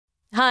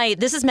Hi,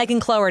 this is Megan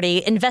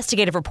Cloherty,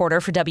 investigative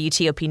reporter for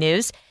WTOP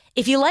News.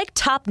 If you like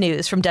top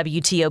news from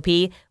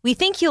WTOP, we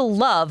think you'll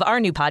love our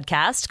new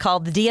podcast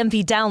called The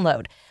DMV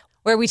Download,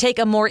 where we take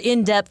a more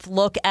in-depth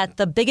look at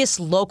the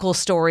biggest local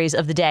stories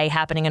of the day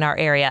happening in our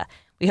area.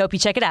 We hope you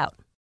check it out.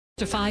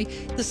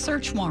 The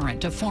search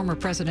warrant of former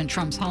President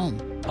Trump's home.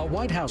 A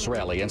White House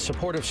rally in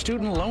support of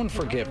student loan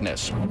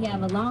forgiveness. We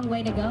have a long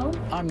way to go.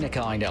 I'm Nick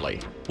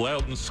Einelli.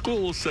 Loudoun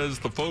School says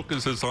the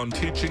focus is on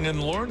teaching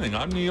and learning.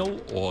 I'm Neil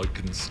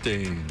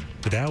Augenstein.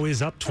 The Dow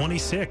is up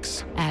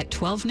 26. At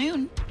 12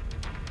 noon.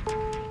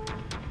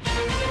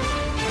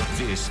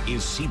 This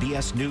is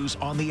CBS News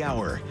on the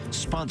Hour,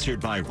 sponsored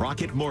by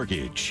Rocket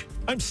Mortgage.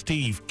 I'm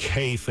Steve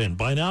Kathan.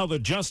 By now, the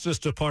Justice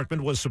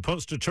Department was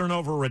supposed to turn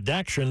over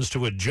redactions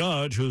to a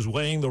judge who's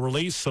weighing the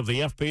release of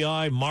the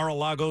FBI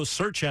Mar-a-Lago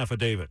search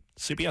affidavit.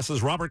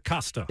 CBS's Robert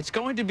Costa. It's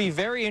going to be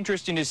very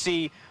interesting to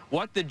see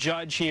what the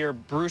judge here,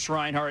 Bruce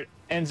Reinhart,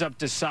 ends up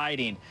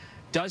deciding.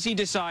 Does he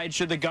decide,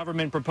 should the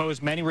government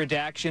propose many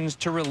redactions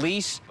to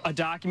release a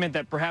document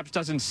that perhaps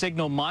doesn't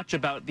signal much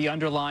about the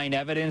underlying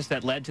evidence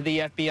that led to the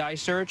FBI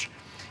search?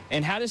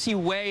 And how does he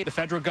weigh the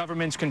federal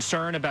government's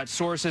concern about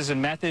sources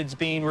and methods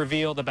being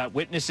revealed, about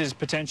witnesses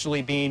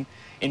potentially being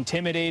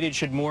intimidated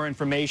should more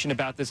information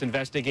about this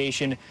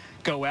investigation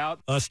go out?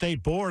 A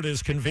state board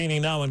is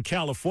convening now in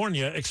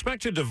California,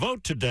 expected to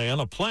vote today on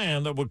a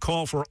plan that would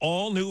call for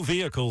all new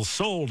vehicles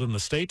sold in the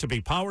state to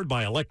be powered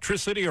by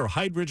electricity or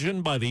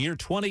hydrogen by the year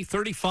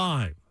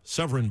 2035.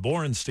 Severin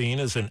Borenstein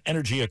is an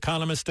energy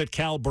economist at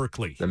Cal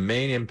Berkeley. The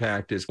main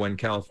impact is when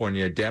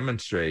California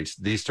demonstrates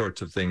these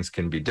sorts of things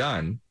can be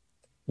done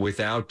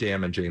without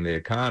damaging the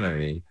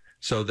economy,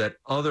 so that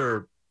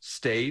other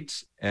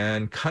states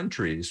and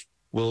countries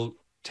will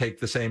take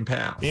the same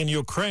path. In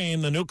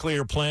Ukraine, the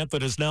nuclear plant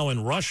that is now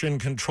in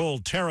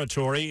Russian-controlled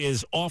territory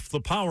is off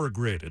the power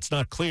grid. It's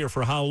not clear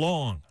for how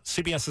long.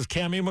 CBS's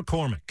Cami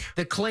McCormick.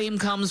 The claim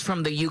comes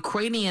from the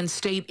Ukrainian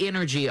state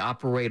energy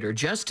operator,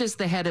 just as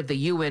the head of the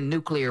UN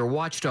nuclear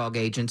watchdog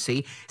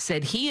agency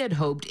said he had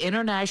hoped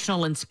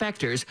international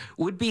inspectors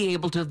would be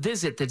able to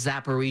visit the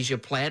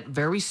Zaporizhia plant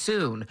very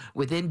soon,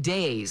 within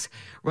days.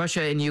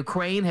 Russia and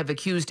Ukraine have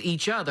accused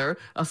each other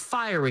of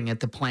firing at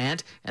the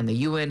plant, and the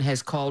UN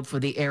has called for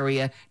the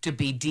area to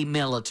be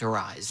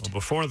demilitarized. Well,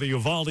 before the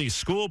Uvalde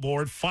School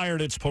Board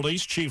fired its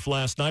police chief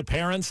last night,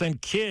 parents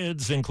and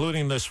kids,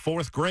 including this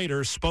fourth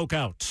grader, spoke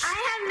out. I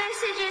have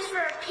messages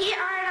for Pete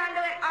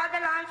Arnold and all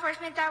the law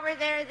enforcement that were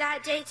there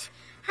that day.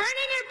 Turn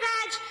in your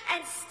badge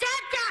and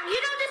step down. You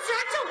don't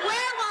deserve to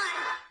wear one.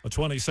 A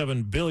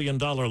 $27 billion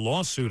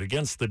lawsuit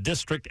against the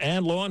district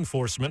and law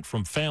enforcement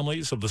from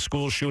families of the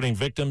school shooting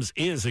victims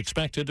is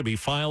expected to be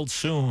filed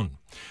soon.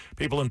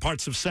 People in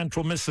parts of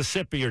central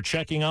Mississippi are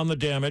checking on the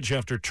damage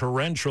after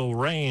torrential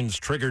rains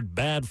triggered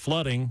bad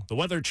flooding. The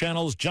Weather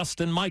Channel's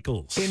Justin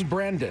Michaels. In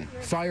Brandon,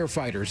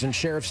 firefighters and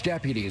sheriff's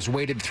deputies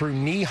waded through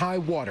knee-high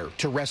water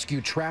to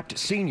rescue trapped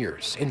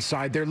seniors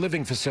inside their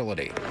living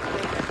facility.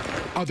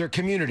 Other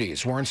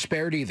communities weren't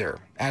spared either,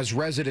 as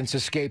residents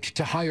escaped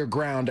to higher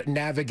ground,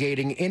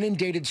 navigating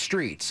inundated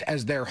streets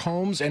as their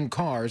homes and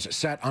cars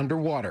sat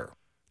underwater.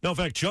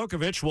 Novak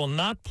Djokovic will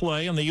not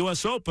play in the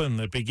U.S. Open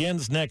that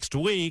begins next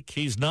week.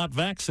 He's not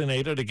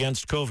vaccinated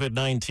against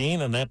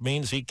COVID-19, and that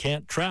means he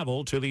can't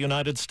travel to the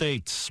United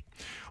States.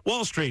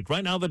 Wall Street,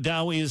 right now the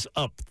Dow is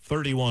up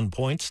 31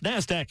 points.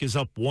 NASDAQ is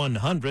up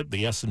 100.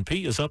 The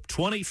S&P is up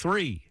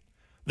 23.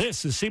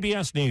 This is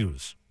CBS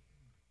News.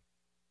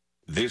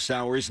 This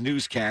hour's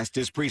newscast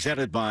is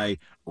presented by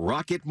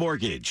Rocket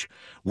Mortgage.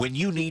 When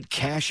you need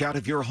cash out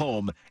of your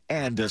home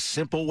and a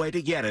simple way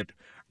to get it,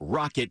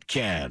 Rocket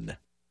can.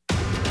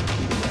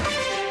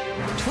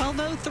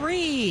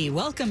 12:03.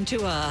 Welcome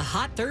to a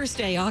hot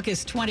Thursday,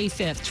 August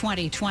 25th,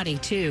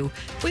 2022.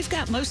 We've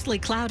got mostly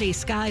cloudy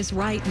skies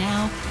right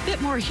now. A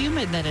bit more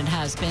humid than it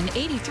has been.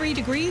 83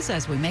 degrees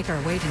as we make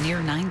our way to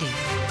near 90.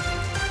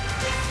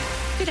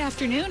 Good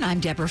afternoon. I'm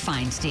Deborah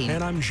Feinstein.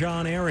 And I'm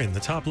John Aaron. The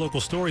top local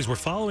stories we're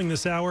following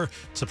this hour.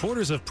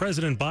 Supporters of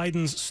President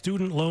Biden's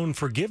student loan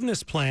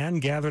forgiveness plan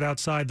gathered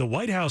outside the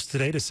White House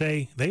today to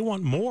say they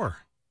want more.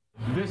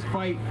 This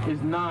fight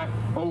is not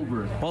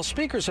over. While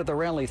speakers at the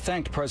rally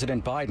thanked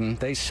President Biden,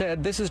 they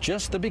said this is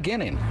just the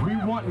beginning. We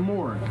want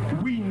more.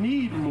 We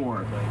need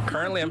more.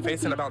 Currently, I'm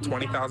facing about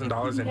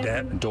 $20,000 in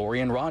debt.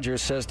 Dorian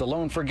Rogers says the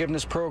loan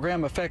forgiveness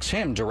program affects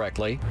him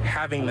directly.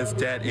 Having this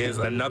debt is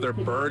another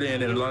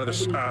burden and another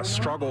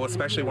struggle,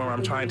 especially when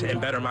I'm trying to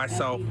better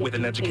myself with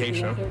an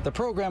education. The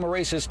program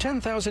erases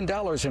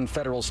 $10,000 in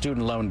federal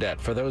student loan debt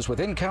for those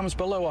with incomes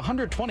below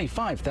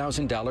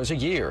 $125,000 a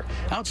year.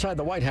 Outside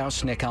the White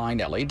House, Nick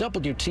Einelli,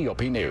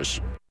 WTOP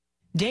News.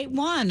 Day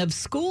one of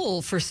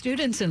school for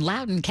students in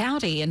Loudoun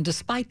County, and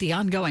despite the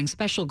ongoing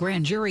special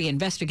grand jury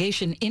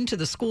investigation into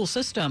the school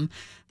system,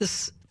 the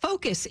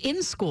focus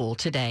in school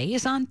today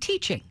is on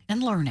teaching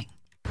and learning.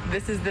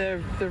 This is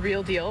the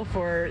real deal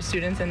for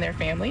students and their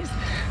families.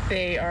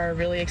 They are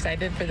really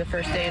excited for the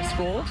first day of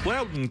school.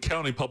 Loudoun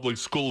County Public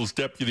Schools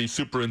Deputy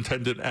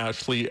Superintendent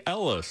Ashley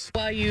Ellis.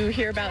 While you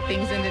hear about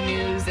things in the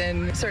news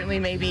and certainly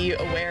may be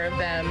aware of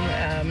them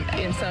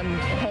in some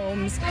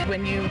homes,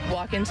 when you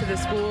walk into the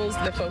schools,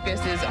 the focus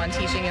is on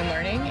teaching and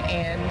learning,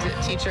 and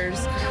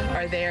teachers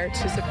are there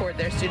to support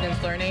their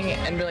students' learning,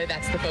 and really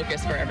that's the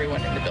focus for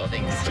everyone in the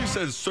buildings. She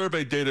says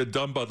survey data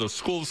done by the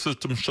school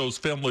system shows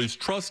families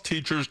trust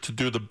teachers to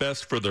do the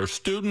best for their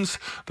students.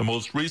 The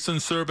most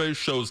recent survey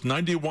shows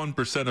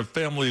 91% of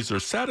families are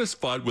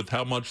satisfied with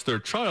how much their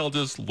child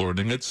is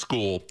learning at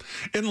school.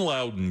 In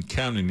Loudoun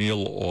County,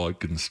 Neil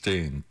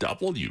Augenstein,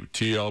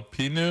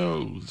 WTOP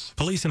News.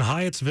 Police in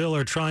Hyattsville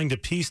are trying to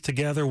piece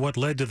together what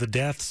led to the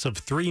deaths of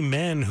 3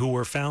 men who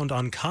were found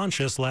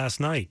unconscious last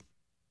night.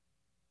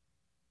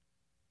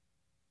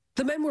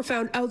 The men were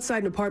found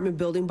outside an apartment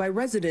building by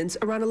residents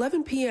around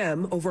 11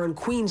 p.m. over on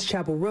Queens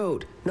Chapel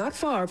Road, not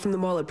far from the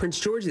mall at Prince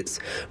George's.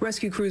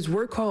 Rescue crews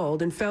were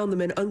called and found the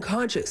men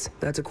unconscious.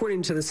 That's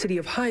according to the City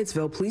of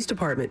Hyattsville Police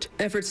Department.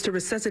 Efforts to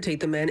resuscitate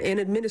the men and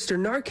administer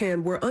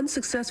Narcan were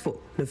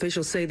unsuccessful. And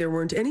officials say there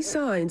weren't any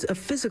signs of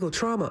physical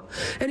trauma.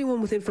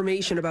 Anyone with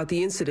information about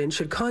the incident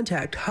should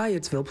contact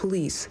Hyattsville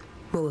Police.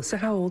 Melissa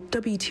Howell,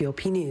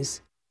 WTOP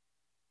News.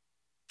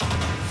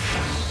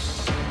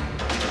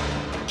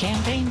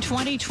 Campaign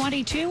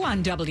 2022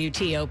 on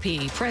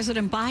WTOP.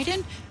 President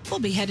Biden will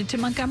be headed to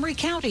Montgomery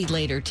County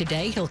later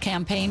today. He'll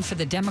campaign for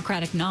the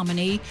Democratic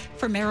nominee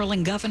for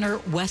Maryland Governor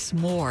Wes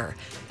Moore.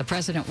 The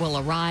president will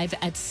arrive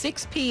at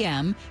 6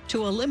 p.m.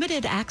 to a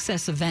limited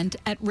access event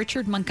at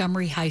Richard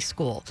Montgomery High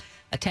School.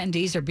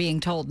 Attendees are being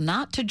told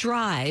not to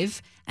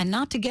drive and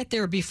not to get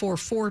there before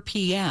 4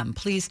 p.m.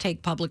 Please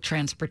take public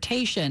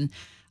transportation.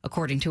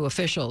 According to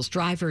officials,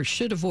 drivers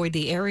should avoid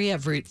the area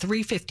of Route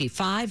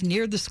 355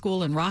 near the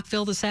school in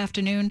Rockville this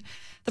afternoon.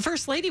 The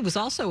First Lady was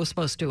also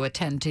supposed to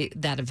attend to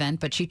that event,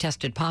 but she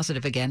tested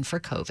positive again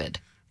for COVID.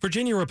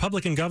 Virginia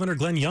Republican Governor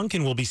Glenn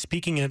Youngkin will be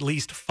speaking in at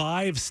least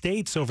 5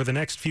 states over the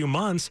next few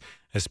months.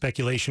 As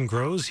speculation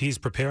grows, he's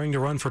preparing to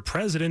run for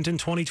president in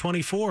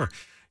 2024.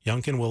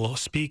 Youngkin will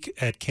speak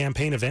at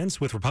campaign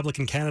events with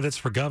Republican candidates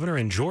for governor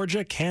in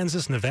Georgia,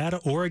 Kansas, Nevada,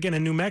 Oregon,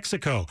 and New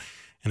Mexico.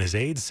 And his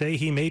aides say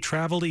he may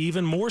travel to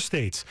even more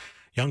states.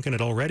 Youngkin had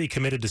already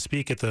committed to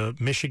speak at the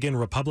Michigan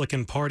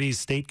Republican Party's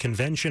state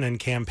convention and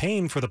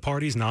campaign for the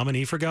party's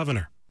nominee for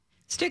governor.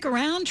 Stick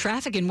around,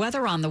 traffic and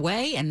weather on the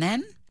way, and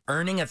then...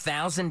 Earning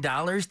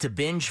 $1,000 to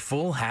binge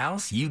Full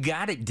House? You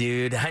got it,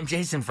 dude. I'm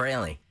Jason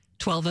Fraley.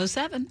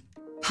 12:07.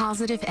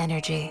 Positive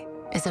energy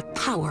is a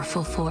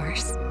powerful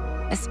force,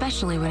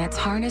 especially when it's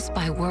harnessed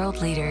by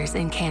world leaders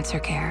in cancer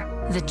care.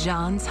 The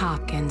Johns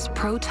Hopkins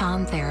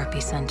Proton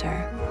Therapy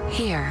Center.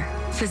 Here,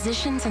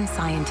 physicians and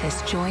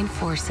scientists join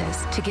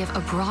forces to give a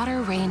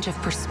broader range of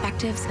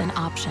perspectives and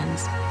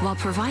options while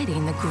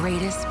providing the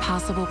greatest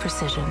possible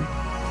precision.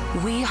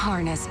 We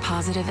harness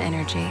positive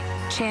energy,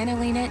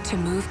 channeling it to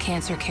move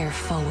cancer care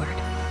forward.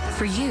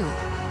 For you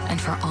and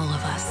for all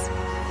of us.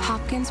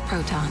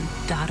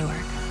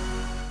 HopkinsProton.org.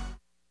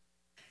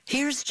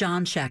 Here's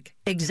John Sheck,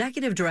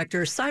 Executive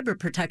Director, Cyber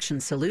Protection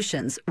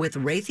Solutions with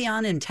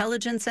Raytheon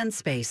Intelligence and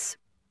Space.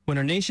 When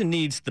our nation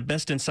needs the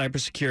best in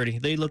cybersecurity,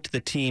 they look to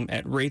the team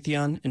at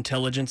Raytheon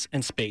Intelligence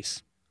and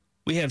Space.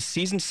 We have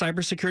seasoned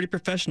cybersecurity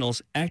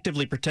professionals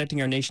actively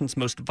protecting our nation's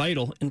most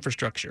vital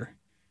infrastructure.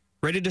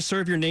 Ready to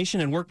serve your nation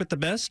and work with the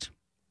best?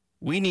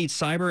 We need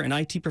cyber and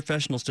IT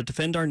professionals to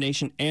defend our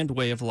nation and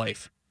way of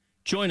life.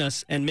 Join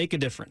us and make a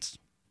difference.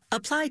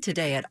 Apply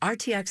today at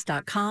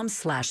rtx.com/.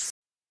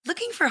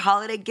 Looking for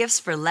holiday gifts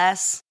for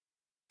less?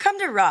 Come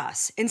to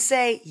Ross and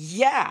say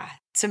yeah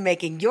to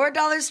making your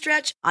dollar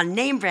stretch on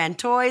name brand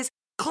toys,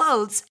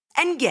 clothes,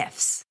 and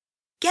gifts.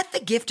 Get the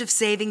gift of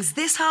savings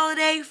this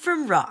holiday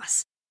from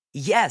Ross.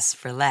 Yes,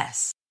 for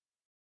less.